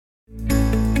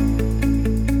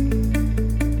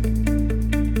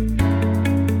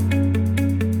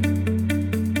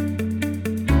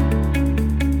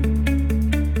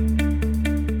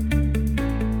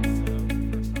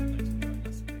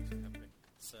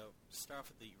So start off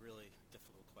with the really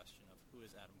difficult question of who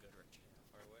is Adam Goodrich?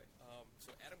 Far away.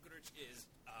 So Adam Goodrich is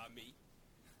me.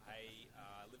 I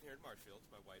live here in Marshfield.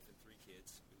 My wife and 3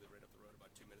 kids. We live right up the road,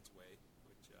 about 2 minutes away,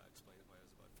 which explains why I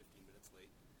was about 15 minutes late.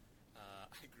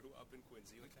 I grew up in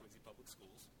Quincy, Quincy Public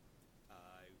Schools.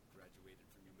 I graduated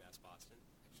from UMass Boston,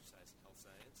 exercise and health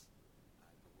science.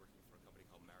 I've been working for a company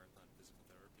called Marathon Physical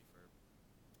Therapy for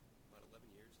about 11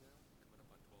 years now, coming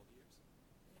up on 12 years.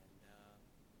 And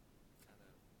kind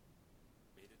of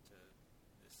made it to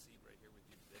this seat right here with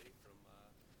you today from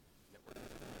networking.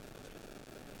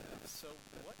 So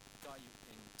what got you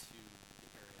into the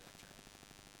area that you're in?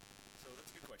 So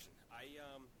that's a good question.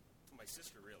 My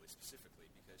sister really specifically,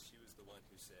 because she was the one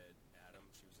who said, Adam,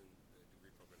 she was in the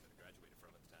degree program that I graduated from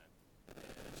at the time,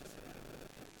 and she said, Adam,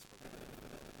 in this program,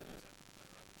 it was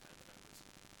around the time that I was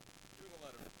doing a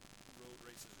lot of road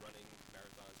races, running,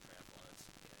 marathons, triathlons,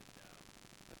 and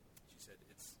she said,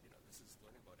 this is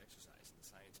learning about exercise and the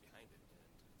science behind it, and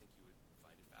I think you would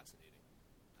find it fascinating.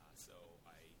 So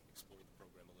I explored the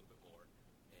program a little bit more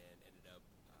and ended up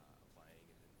applying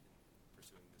and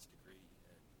pursuing this degree,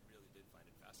 and really did find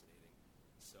it fascinating.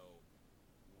 So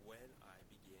when I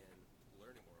began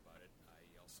learning more about it, I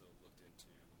also looked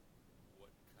into what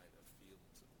kind of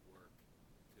fields of work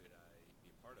could I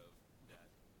be a part of that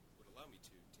would allow me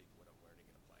to take what I'm learning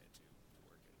and apply it to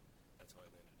work. And that's how I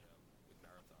landed with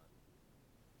Marathon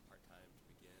part-time to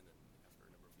begin, and after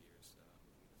a number of years,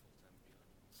 moving to full-time and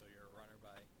beyond. So you're a runner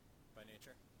by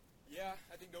nature? Yeah,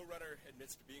 I think no runner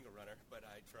admits to being a runner, but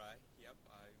I try. Yep,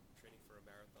 I'm training for a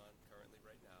marathon currently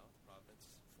right now,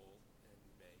 Providence, full in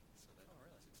May, so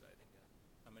that's exciting. Yeah.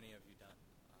 How many have you done?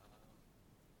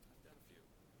 I've done a few.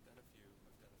 I've done a few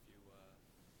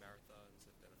marathons.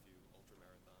 I've done a few ultra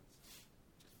marathons,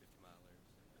 just 50 milers,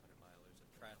 100 milers.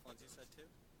 Triathlons, you said too?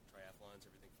 Triathlons,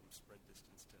 everything from sprint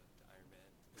distance to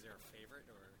Ironman. Is there a favorite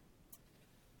or?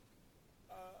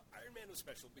 Ironman was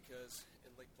special because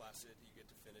in Lake Placid you get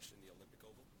to finish in the Olympic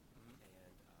Oval,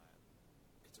 and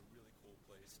it's a really cool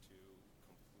place to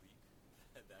complete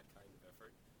that kind of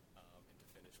effort, and to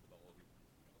finish with all of your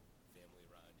family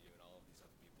around you and all of these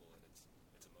other people, and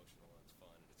it's emotional and it's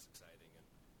fun and it's exciting, and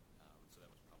so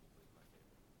that was probably my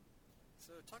favorite.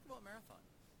 So talk about Marathon.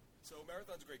 So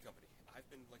Marathon's a great company. I've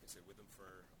been, like I said, with them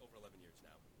for over 11 years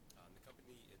now. The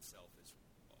company itself is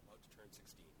about to turn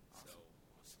 16, awesome. So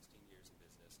almost 16 years in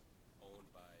business, owned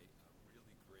by a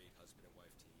really great husband and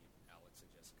wife team, Alex and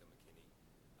Jessica McKinney.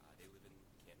 They live in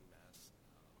Canton, Mass.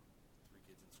 3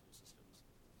 kids in school systems.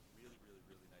 Really, really,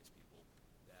 really nice people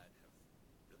that have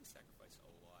really sacrificed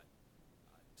a lot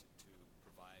to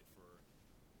provide for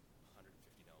 150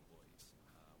 now employees.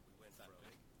 We went from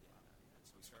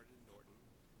so we started in Norton,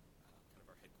 kind of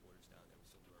our headquarters down there. We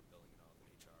still do our billing and all, and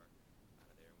HR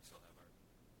out of there. We still have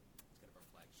it's kind of our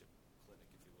flagship clinic,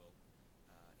 if you will.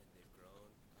 And they've grown.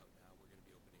 Now we're going to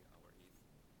be opening our 8th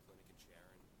clinic in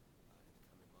Sharon in the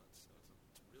coming months. So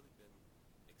it's really been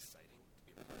exciting to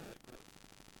be a part of that growth,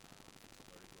 to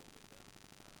learn and grow with them.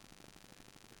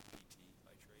 They're PT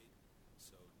by trade,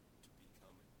 so to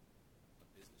become a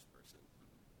business person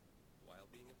while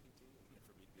being a PT, and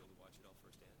for me to be able to watch it all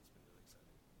firsthand, it's been really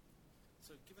exciting.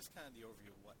 So give us kind of the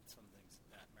overview of what some things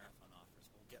that Marathon offers.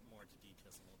 We'll get more into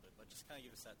details in a little bit, but just kind of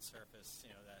give us that surface,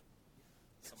 that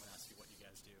someone asks you what you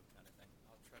guys do kind of thing.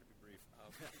 I'll try to be brief.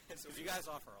 So you guys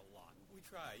offer a lot. We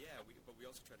try, yeah, but we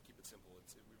also try to keep it simple.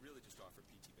 We really just offer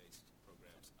PT-based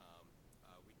programs.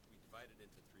 We divide it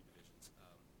into 3 divisions.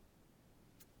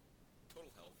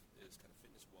 Total health is kind of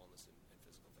fitness, wellness, and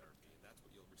physical therapy, and that's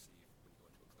what you'll receive when you go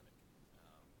into a clinic.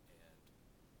 And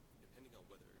depending on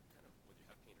whether you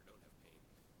have pain or don't have pain,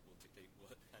 will dictate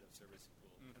what kind of service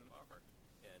we'll kind of offer.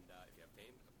 And if you have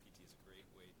pain, a PT is a great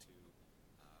way to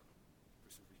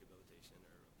pursue rehabilitation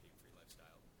or a pain-free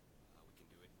lifestyle. We can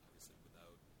do it obviously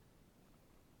without,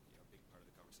 a big part of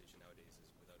the conversation nowadays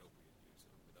is without opioid use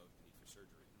or without the need for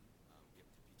surgery. Get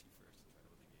to PT first and try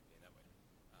to alleviate pain that way.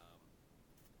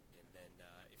 And then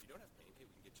if you don't have pain, hey,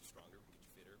 we can get you stronger, we can get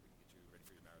you fitter, we can get you ready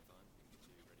for your marathon, we can get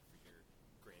you ready for your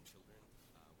grandchildren,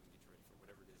 we can get you ready for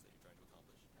whatever it is that you're trying to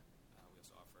accomplish. We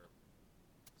also offer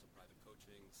some private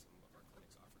coaching. Some of our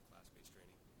clinics offer class-based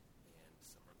training, and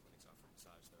some of our clinics offer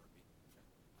massage therapy.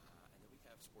 And then we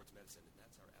have sports medicine, and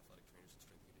that's our athletic trainers and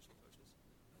strength and conditioning coaches.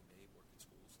 And they work in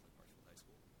schools like Marshfield High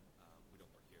School. We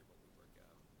don't work here, but we work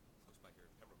close by here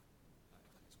in Pembroke at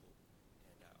the high school,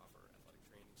 and offer athletic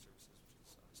training services,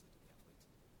 which is obviously to the athletes,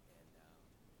 and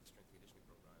the strength and conditioning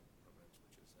programs,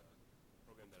 which is a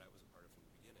program that I was a part of from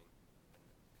the beginning, and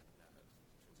kind of now have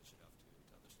transitioned off to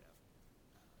other staff.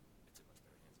 It's in much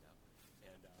better hands now,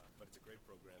 but it's a great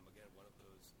program. Again, one of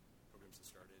those programs that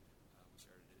we started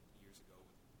it years ago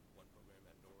with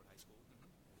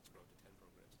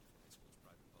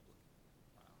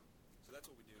So that's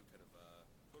what we do, kind of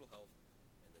total health,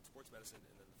 and then sports medicine,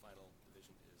 and then the final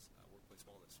division is workplace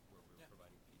wellness, where we're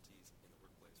providing PTs in the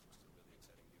workplace, which is a really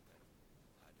exciting new kind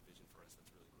of division for us that's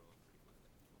really growing pretty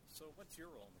quickly. So what's your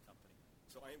role in the company?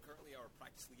 So I am currently our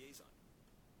practice liaison,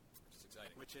 which is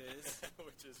exciting. Which is?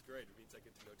 Which is great. It means I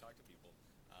get to go talk to people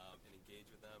and engage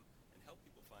with them and help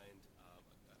people find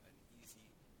an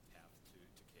easy path to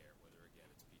care, whether,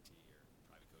 again, it's PT or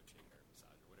private coaching or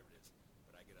massage or whatever it is.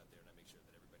 But I get out there and I make sure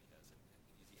that everybody has an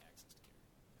easy access to care.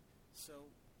 So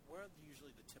what are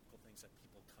usually the typical things that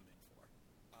people come in for?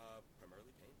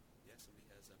 Primarily pain. Yeah, somebody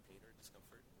has pain or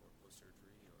discomfort or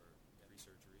post-surgery or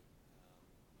pre-surgery,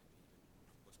 maybe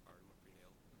even postpartum or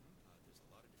prenatal. There's a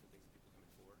lot of different things that people come in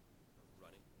for.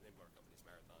 Running. The name of our company is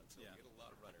Marathon, so we get a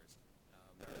lot of runners.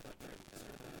 Marathon training is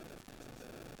certainly one of the things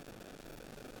that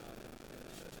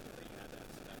That you had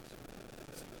that's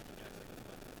see what you guys like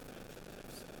about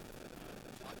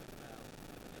talking about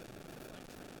like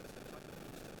trainings and talking about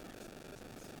those different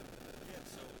exercises. Yeah,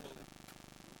 so well,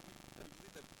 we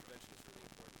believe that prevention is really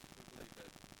important. We believe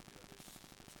that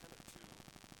there's kind of two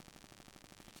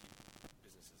PT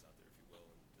businesses out there, if you will,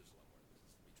 and there's a lot more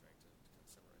business than me trying to kind of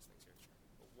summarize things here. Sure.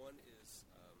 But one is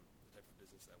the type of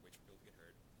business that waits for people to get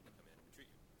hurt and then come in and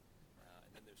treat you.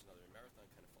 And then there's another. Marathon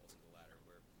kind of falls into the latter,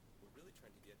 where we're really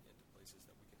trying to get into places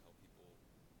that we can help people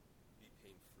be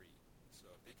pain-free.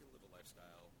 So if they can live a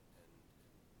lifestyle and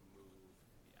move,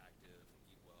 be active, and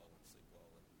eat well, and sleep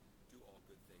well, and do all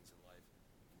good things in life,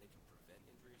 and they can prevent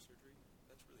injury or surgery,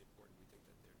 that's really important. We think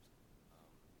that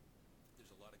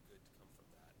there's a lot of good to come from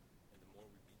that. And the more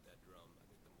we beat that drum, I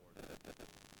think the more that people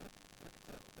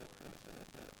climb aboard.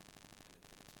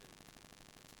 And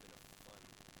it's been a fun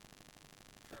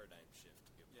paradigm shift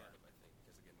to be a part of, I think,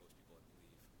 because again, most people, I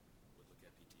believe, would look at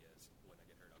PT as, when I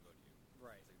get hurt, I'll go to you.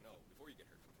 Right. It's like, no, before you get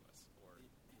hurt, come to us. Or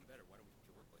even better, why don't we come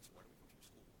to your workplace, or why don't we come to your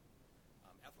school?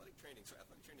 Athletic training. So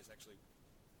athletic training is actually,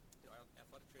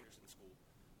 athletic trainers in the school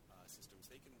systems,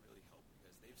 they can really help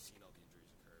because they've seen all the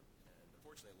injuries occur. And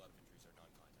unfortunately, a lot of injuries are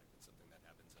non-contact. It's something that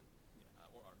happens,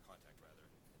 or are contact, rather.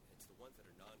 And it's the ones that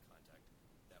are non-contact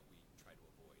that we try to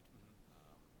avoid.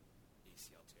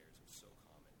 ACL tears are so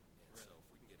common. And so if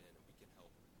we can get in and we can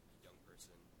help a young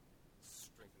person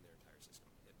strengthen their entire system,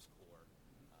 hips, core,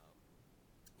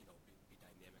 be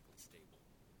dynamically stable,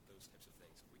 those types of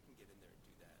things. If we can get in there and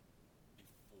do that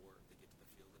before they get to the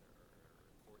field or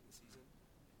court in the season,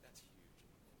 that's huge.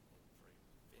 And for a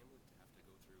family to have to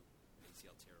go through an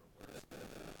ACL tear or worse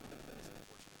is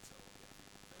unfortunate. So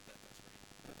that's great.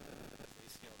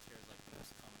 ACL tears like the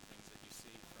most common things that you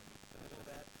see from Well,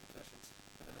 that concussions,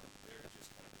 they're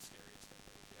just kind of the scariest, I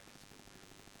think. Yeah, because it can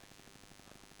really impact you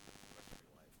the rest of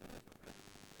your life. Kind of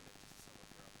limit some of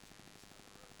your opportunities down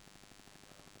the road, and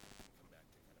can come back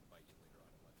to kind of bite you later on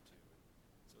in life too. And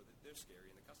so they're scary,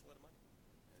 and they cost a lot of money,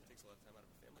 and it takes a lot of time out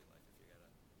of a family life if you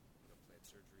gotta plan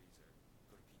surgeries or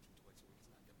go to PT twice a week.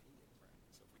 It's not convenient. Right.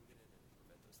 So if we can get in and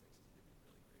prevent those things, it'd be really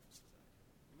great for society.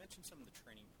 You mentioned some of the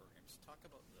training programs. Talk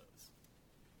about those.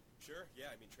 Sure. Yeah.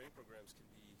 I mean, training programs can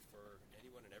be for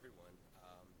anyone and everyone.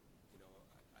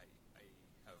 I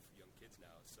have young kids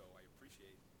now, so I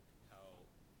appreciate how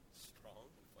strong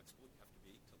and flexible you have to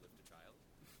be to lift a child.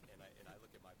 And I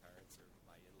look at my parents or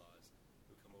my in-laws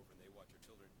who come over and they watch their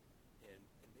children,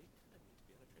 and they kind of need to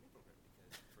be on a training program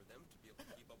because for them to be able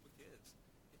to keep up with kids,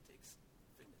 it takes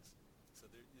fitness. So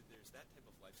there's that type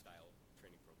of lifestyle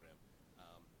training program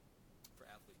for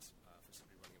athletes, for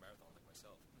somebody running a marathon like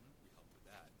myself. We help with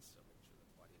that, so making sure that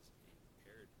the body is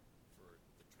prepared for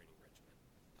the training regimen,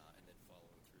 and then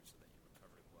following through so that you're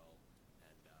recovering well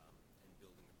and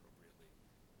building appropriately.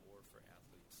 Or for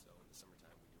athletes, so in the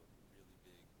summertime we do a really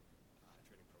big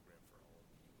training program for all of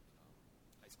the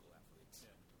high school athletes.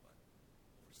 Yeah. About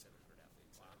over 700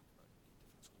 athletes at about 8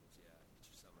 different schools,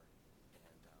 each summer.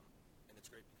 And it's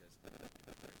great because it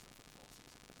prepares them for the fall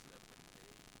season, so that when they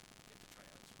get to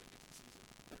tryouts, when they get to the season,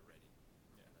 they're ready.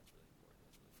 Yeah. And that's really important.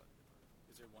 That's really fun to be part of.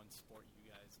 Is there one sport you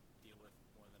guys deal with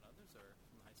more than others, or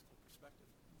from a high school perspective?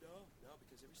 No,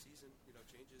 because every season,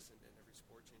 changes, and every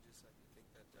sport changes. I think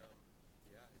that,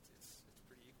 it's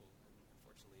pretty equal. And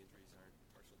unfortunately, injuries aren't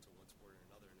partial to one sport or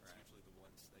another, and it's usually the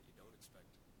ones that you don't expect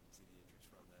to see the injuries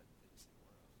from that you see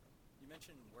more of. So. You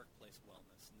mentioned workplace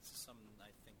wellness, and this is something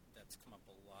I think that's come up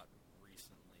a lot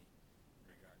recently in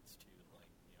regards to,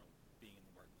 being in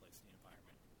the workplace, the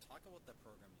environment. Talk about the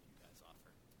program that you guys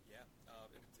offer. Yeah,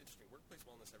 and it's interesting. Workplace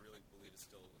wellness, I really believe, is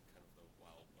still kind of the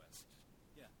Wild West.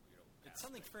 Yeah. It's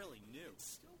something fairly new.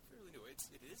 It's still fairly new. It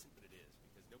isn't, but it is,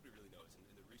 because nobody really knows, and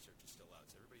the research is still out.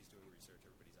 So everybody's doing research.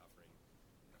 Everybody's offering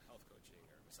health coaching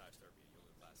or massage therapy, yoga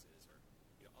classes, or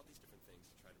all these different things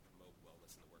to try to promote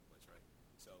wellness in the workplace, right?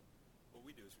 So what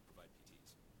we do is we provide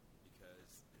PTs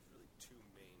because there's really two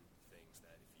main things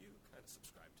that if you kind of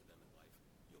subscribe to them in life,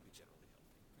 you'll be generally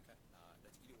healthy. Okay.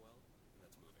 That's eating well and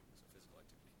that's moving, so physical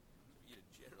activity. So eat a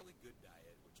generally good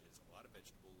diet, which is a lot of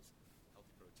vegetables,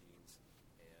 healthy proteins,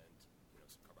 and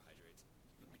some carbohydrates.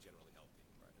 You'll be generally healthy.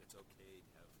 Right. And it's okay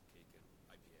to have cake and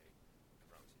IPA, I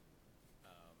promise you.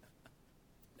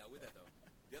 Now with that though,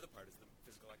 the other part is the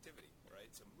physical activity,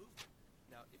 right? So movement.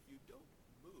 Now if you don't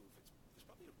move, there's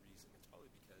probably a reason. It's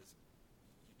probably because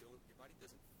your body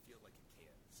doesn't feel like it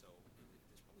can. So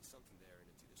there's probably something there, and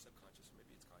it's either subconscious or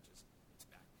maybe it's conscious. It's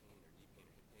back pain or knee pain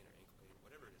or hip pain or ankle pain,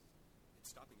 whatever it is.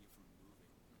 It's stopping you from moving.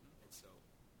 And so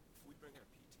if we bring our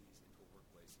PTs into a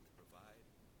workplace and can provide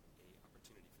a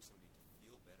opportunity for somebody to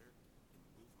feel better and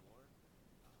move more,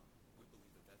 we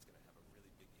believe that that's going to have a really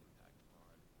big impact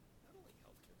on not only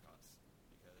healthcare costs,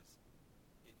 because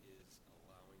it is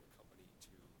allowing a company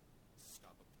to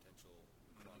stop a potential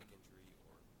chronic injury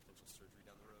or potential surgery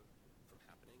down the road from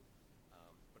happening,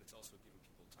 but it's also giving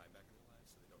people time back in their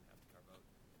lives so they don't have to carve out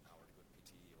an hour to go to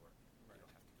PT or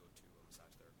have to go to a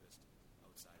massage therapist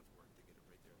outside of work. They get it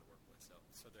right there in the workplace.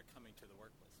 So they're coming to the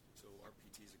workplace. So our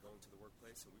PTs are going to the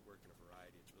workplace, and we work in a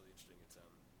variety. It's really interesting. It's we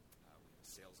have a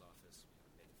sales office, we have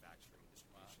a manufacturing and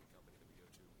distribution company that we go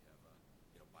to. We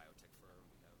have a biotech firm.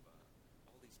 We have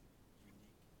all these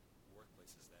unique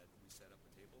workplaces that we set up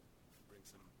a table, bring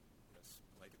some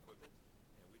light equipment,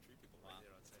 and we treat people right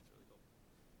there on site. It's really cool.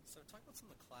 So talk about some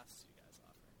of the classes you guys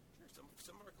offer. Sure.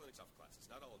 Some of our clinics offer classes,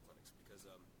 not all clinics, because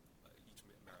each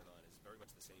marathon is very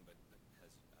much the same, but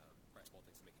has small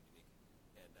things to make it unique.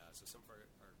 And so some of our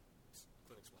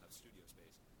clinics will have studio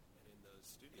space, and in those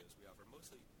studios we offer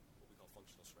mostly what we call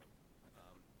functional strength.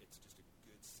 It's just a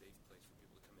good, safe place for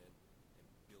people to come in and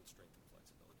build strength and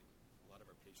flexibility. A lot of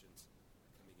our patients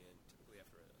are coming in typically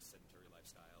after a sedentary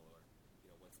lifestyle, or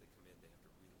once they come in, they have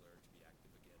to relearn to be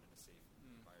active again in a safe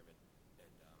environment.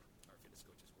 And our fitness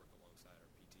coaches work alongside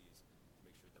our PTs to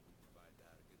make sure that we provide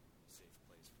that a good, safe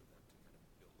place for them to kind of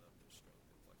build up their strength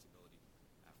and flexibility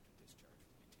after discharge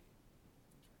from PT.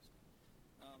 Interesting.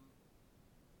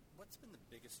 What's been the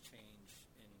biggest change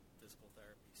in physical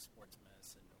therapy, sports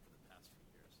medicine over the past few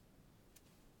years?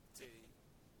 I'd say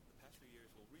the past few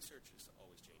years, well, research is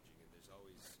always changing, and there's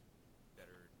always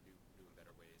new and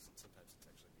better ways, and sometimes it's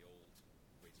actually the old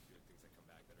ways of doing things that come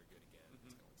back that are good again.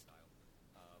 It's kind of in style.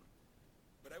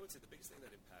 But I would say the biggest thing that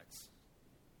impacts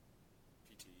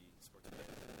PT, sports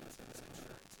medicine, it's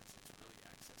insurance. It's really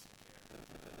access to care.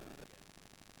 Again,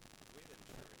 the way that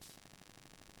insurance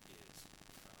is,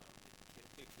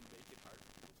 it can make it hard for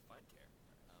people to find care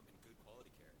and good quality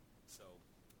care. So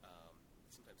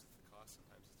sometimes it's the cost,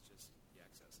 sometimes it's just the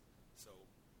access. So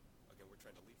again, we're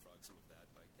trying to leapfrog some of that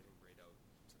by getting right out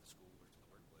to the school or to the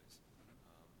workplace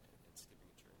and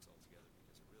skipping insurance altogether,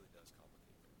 because it really does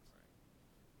complicate things. Right.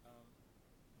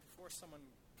 Before someone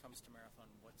comes to Marathon,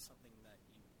 what's something that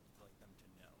you'd like them to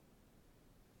know?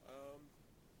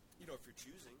 If you're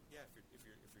choosing,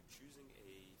 if you're choosing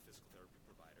a physical therapy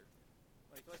provider,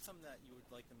 What's something that you would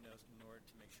like them to know in order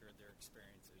to make sure their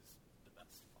experience is the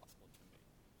best possible to me?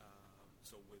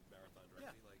 So with Marathon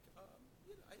directly,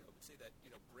 I would say that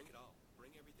bring it all,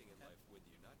 bring everything in life with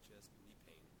you, not just knee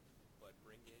pain, but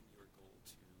bring in your goal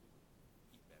to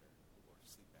eat better or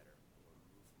sleep better or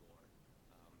move more.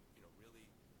 Really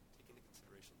take into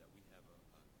consideration that we have a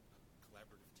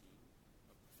collaborative team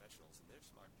of professionals, and they're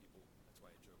smart people. That's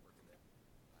why I enjoy working there.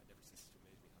 It never ceases to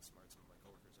amaze me how smart some of my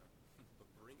coworkers are. But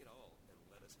bring it all and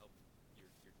let us help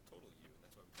your total you, and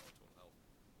that's why we call it total health,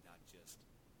 not just,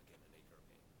 again, an ache or a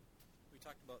pain. We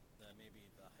talked about maybe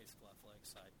the high school athletic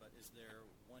side, but is there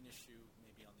one issue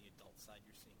maybe on the adult side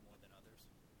you're seeing more than others?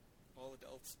 All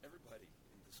adults, everybody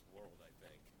in this world, I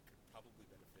think, could probably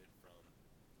benefit from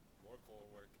more core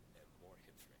work and more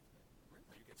hip strengthening.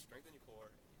 Really? You can strengthen your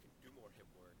core, and you can do more hip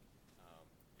work.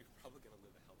 You're probably going to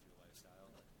live a healthier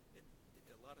lifestyle.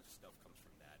 A lot of stuff comes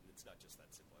from that, and it's not just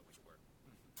that simple. I wish it were,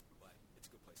 but it's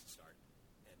a good place to start.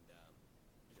 And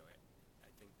I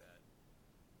think that,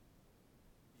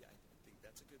 I think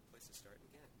that's a good place to start. And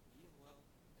again, eating well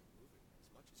and moving as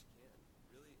much as you can.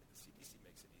 Really, the CDC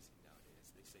makes it easy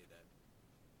nowadays. They say that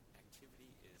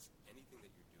activity is anything that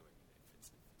you're doing. If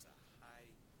it's a high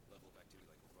level of activity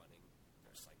like running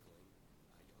or cycling,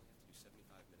 you only have to do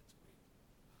 75 minutes a week.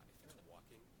 If it's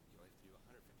walking, you only have to do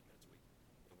 150 minutes a week.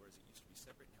 And whereas it used to be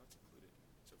separate, now it's included.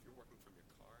 So if you're working from your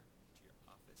car to your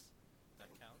office, That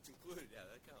counts? It's included, yeah,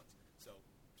 that counts. So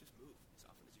just move as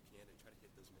often as you can and try to hit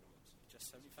those minimums.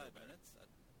 Just 75 minutes?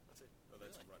 That's it. Oh,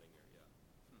 that's Really? running or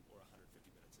or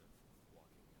 150 minutes of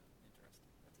walking. Interesting.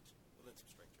 That's it. Well, then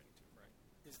some strength training too. Right.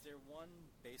 Is there one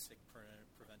basic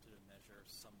preventative measure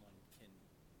someone can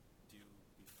do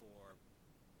before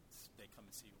they come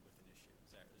and see you with an issue?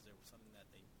 Is there something that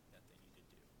they need to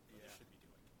do or they should be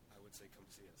doing? I would say come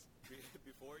see us.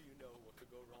 Before you know what could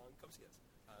go wrong, come see us.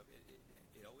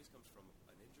 It always comes from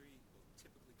an injury. Will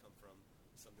typically come from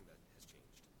something that has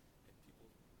changed, and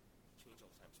people change all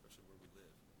the time, especially where we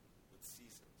live with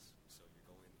seasons. So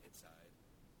you're going inside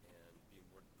and being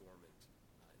more dormant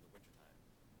in the wintertime,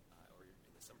 or you're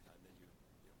in the summertime. Then you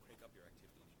crank up your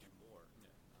activity and you do more. Yeah.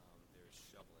 There's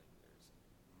shoveling. There's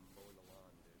mowing the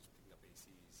lawn. There's picking up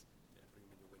ACs, putting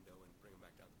them in your window and bring them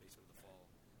back down to the basement in the fall.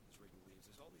 There's raking leaves.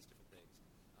 There's all these different things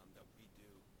that we do,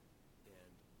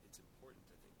 and it's important,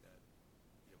 I think, that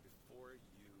before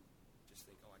you just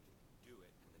think, oh, I can do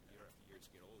it, and then year after year as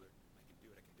you get older, I can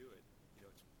do it.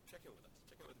 It's check in with us.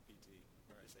 Check in with the PT.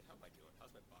 Right. Just say, how am I doing?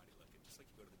 How's my body looking? Just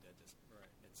like you go to the dentist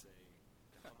and say,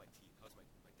 how are my teeth? How's my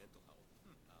dental health?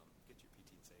 Get your PT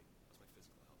and say, how's my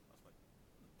physical health? How's my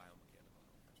biomechanical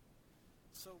health?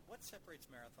 So what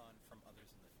separates Marathon from others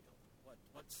in the field?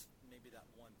 What's maybe that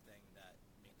one thing that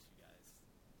makes you guys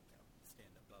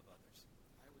stand above others?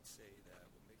 I would say that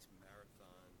what makes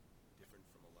Marathon different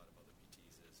from a lot of other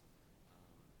PTs is,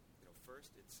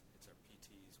 first it's our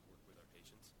PTs work with our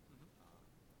patients,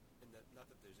 and that not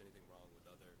that there's anything wrong with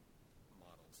other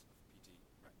models of PT,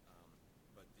 right?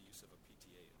 But the use of a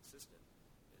PTA and assistant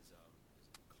is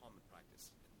common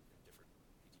practice in different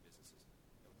PT businesses.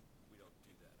 And we don't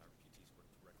do that. Our PTs work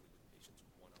directly with patients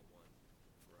one-on-one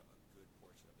for a good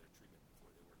portion of their treatment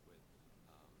before they work with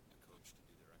a coach to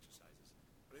do their exercises.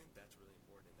 But I think that's really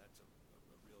important, and that's a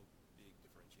real big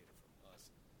differentiator from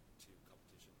us to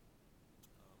competition.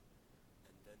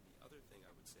 And then the other thing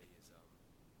I would say is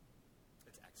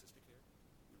it's access to care.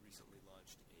 We recently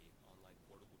launched a online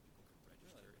portal where people can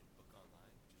register and book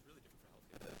online, which is really different for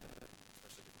healthcare,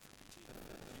 especially different for PT.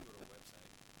 You go to a website,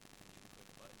 and you click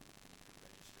a button, you can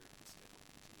register and schedule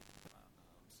PT.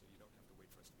 So you don't have to wait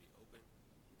for us to be open.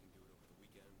 You can do it over the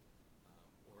weekend,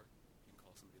 or you can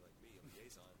call somebody like me, a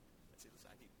liaison, and say,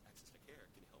 listen, I need access to care.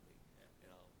 Can you help me?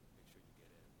 And I'll make sure you get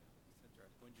in. That's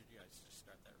interesting. When did you guys just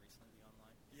start that recently, the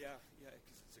online? Yeah,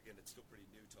 because it's still pretty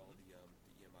new to all the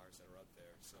EMRs that are out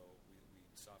there. So we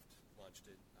soft launched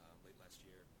it late last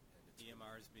year, and it's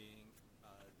EMRs being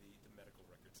the medical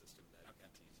record system that Okay.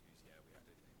 PTs use. Yeah, we have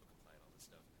to HIPAA compliant, all this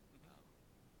stuff,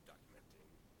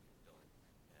 documenting, billing,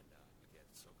 and again,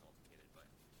 it's so complicated. But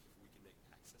if we can make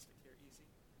access to care easy,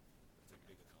 it's a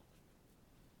big accomplishment.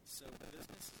 So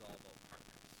business is all about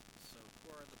partners. So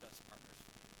who are the best partners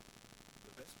for you?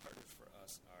 The best partners for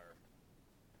us are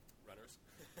runners,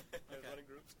 Okay. running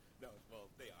groups. No, well,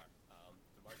 they are.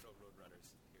 The Marshall Road Runners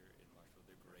here in Marshall,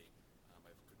 they're great. I have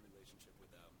a good relationship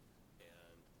with them,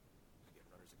 and again,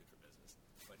 runners are good for business.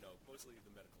 But no, mostly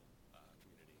the medical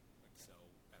community. Okay. So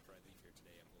after I leave here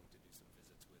today, I'm going to do some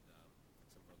visits with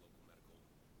some of our local medical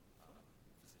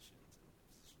physicians and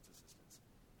physicians' assistants,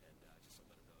 and just to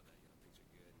let them know that things are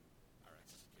good, our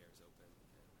access to care is open,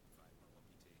 and we provide one-on-one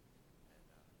PT,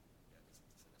 and just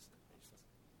send us the patients.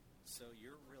 So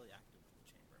you're really active with the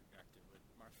chamber. You're active with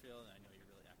Marshfield, and I know you're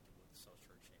really active with the South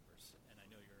Shore Chambers, and I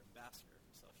know you're ambassador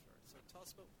for South Shore. So tell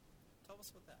us about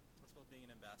that. Tell us about being an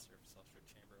ambassador for South Shore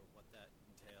Chamber, what that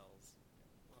entails.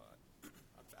 Well,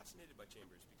 I'm fascinated by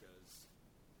chambers because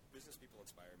business people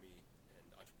inspire me and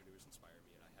entrepreneurs inspire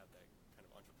me, and I have that kind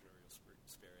of entrepreneurial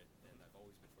spirit, and I've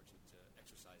always been fortunate to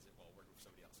exercise it while working for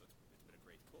somebody else. So it's been a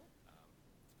great, Cool.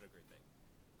 It's been a great thing.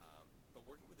 But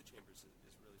working with the chambers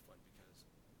is really fun because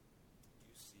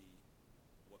you see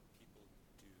what people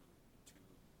do to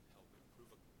help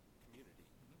improve a community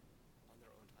on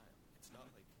their own time. It's not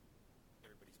like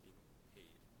everybody's being paid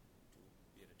to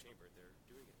be at a chamber. They're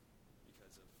doing it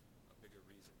because of a bigger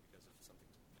reason, because of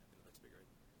something that's bigger.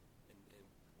 And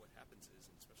what happens is,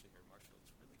 and especially here in Marshall,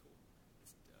 it's really cool.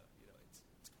 It's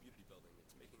it's community building.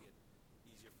 It's making it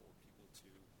easier for people to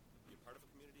be a part of a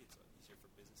community. It's easier for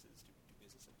businesses to do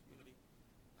business in a community.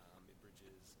 It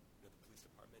bridges the police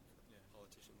department and the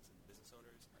politicians and business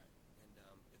owners. Right. And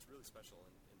it's really special.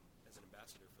 And as an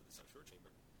ambassador for the South Shore Chamber,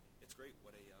 it's great.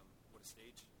 What a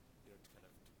stage, to kind of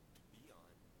to be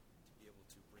on, to be able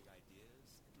to bring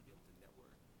ideas and to be able to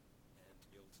network and to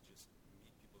be able to just meet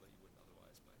people that you wouldn't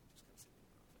otherwise by just kind of sitting in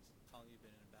your office. How long have you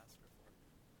been an ambassador for?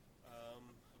 I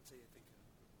would say, I think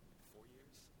 4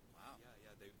 years. Wow. Yeah.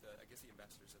 I guess the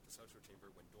ambassadors at the South Shore Chamber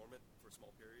went dormant for a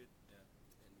small period. Yeah.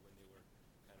 And when they were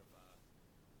kind of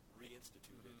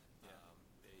reinstituted,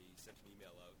 they sent an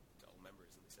email out to all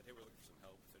members, and they said, hey, we're looking for some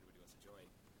help if anybody wants to join.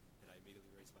 And I immediately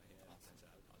raised my hand, Awesome. and I said,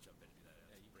 I'll jump in and do that.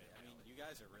 You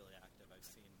guys are really active. I've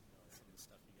seen some of the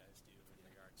stuff you guys do in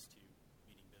regards to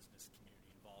meeting business,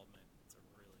 community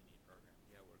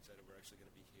actually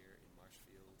going to be here in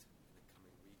Marshfield in the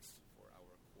coming weeks for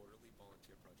our quarterly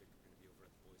volunteer project. We're going to be over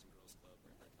at the Boys and Girls Club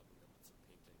and helping them with some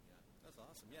painting. Yeah, That's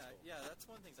awesome. That's cool. Yeah. That's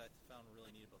one of the things I found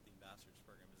really neat about the ambassadors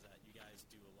program is that you guys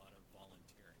do a lot of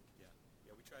volunteering. Yeah.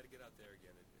 We try to get out there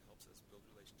again. It helps us build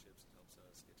relationships. It helps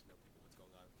us get to know people, what's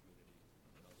going on in the community,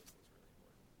 and all those things are really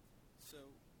important. So,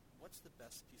 what's the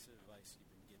best piece of advice you've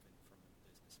been given from a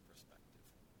business perspective?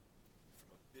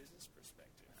 From a business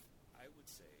perspective, I would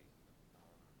say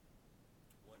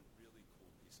one really cool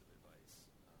piece of advice.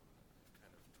 I've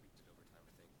kind of tweaked it over time,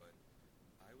 I think, but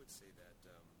I would say that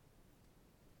to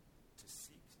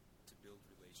seek to build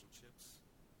relationships,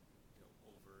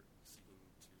 over seeking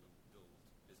to build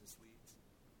business leads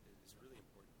is really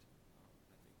important.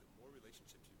 I think the more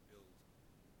relationships you build,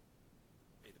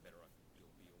 the better off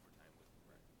you'll be over time with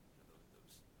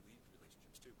those lead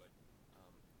relationships too. But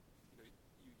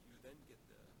you then get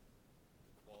the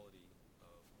quality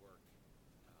of work,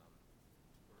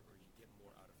 or you get more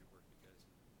out of your work because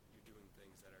you're doing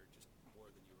things that are just more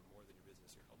than you or more than your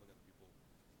business. You're helping other people,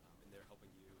 and they're helping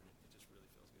you, and it just really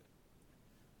feels good.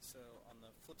 So on the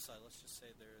flip side, let's just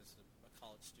say there's a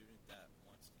college student that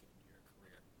wants to get into your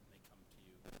career, and they come to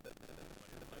you. What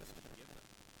advice would you give them?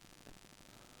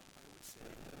 I would say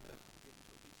get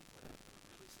into a PT clinic. I would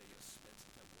really say spend some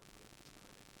time working in a PT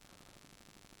clinic.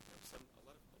 A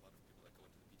lot of people that go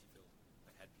into the PT field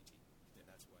have had PT, and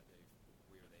that's why they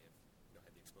have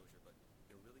had the exposure. But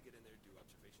really get in there, do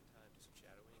observation time, do some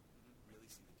shadowing, really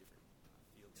see the different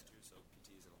fields too. So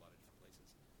PT is in a lot of different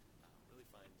places. Really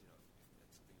find if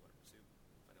that's something you want to pursue,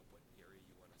 find out what area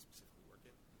you want to specifically work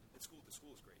in. And the school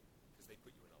is great because they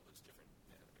put you in all those different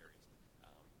kind of areas.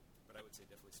 But I would say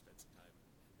definitely spend some time,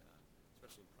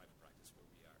 especially in private practice where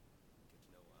we are, get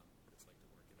to know what it's like to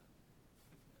work in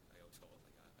I always call it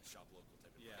like a shop local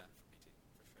type of environment for PT.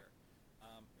 For sure.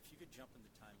 If you could jump in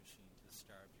the time machine to the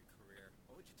start of your career,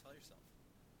 what would you tell yourself?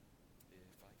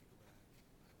 If I could go back,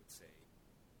 I would say,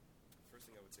 first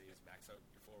thing I would say is max out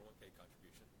your 401k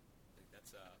contribution. I think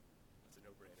that's a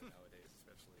no-brainer nowadays,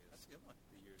 especially as That's a good one.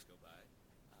 the years go by.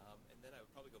 And then I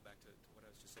would probably go back to what I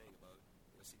was just saying about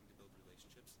seeking to build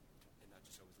relationships and not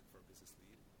just always look for a business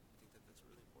lead. I think that's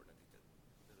really important. I think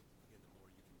that again, the more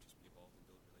you can just be involved and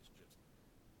build relationships,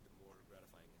 the more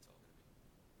gratifying it's all going to be.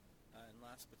 And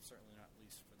last but certainly not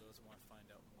least, for those who want to find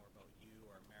out more about you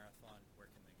or Marathon, where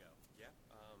can they go? Yeah,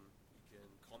 you can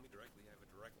call me directly. I have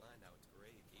a direct line now. It's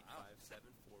great.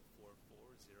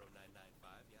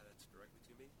 857-444-0995. Yeah, that's directly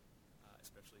to me.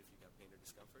 Especially if you got pain or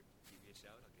discomfort, give me a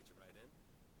shout. I'll get you right in.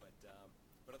 But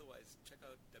otherwise, check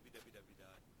out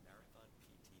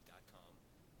www.marathonpt.com.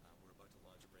 We're about to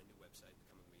launch a brand new website in the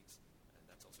coming weeks, and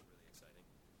that's also really exciting.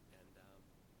 And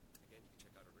again, you can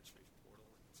check out our registration portal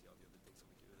and see all the other things that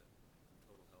we do, the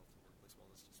total health, workplace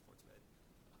wellness, to sports med.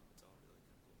 It's all really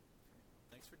kind of cool.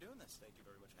 Thanks for doing this. Thank you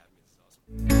very much for having me. This is awesome.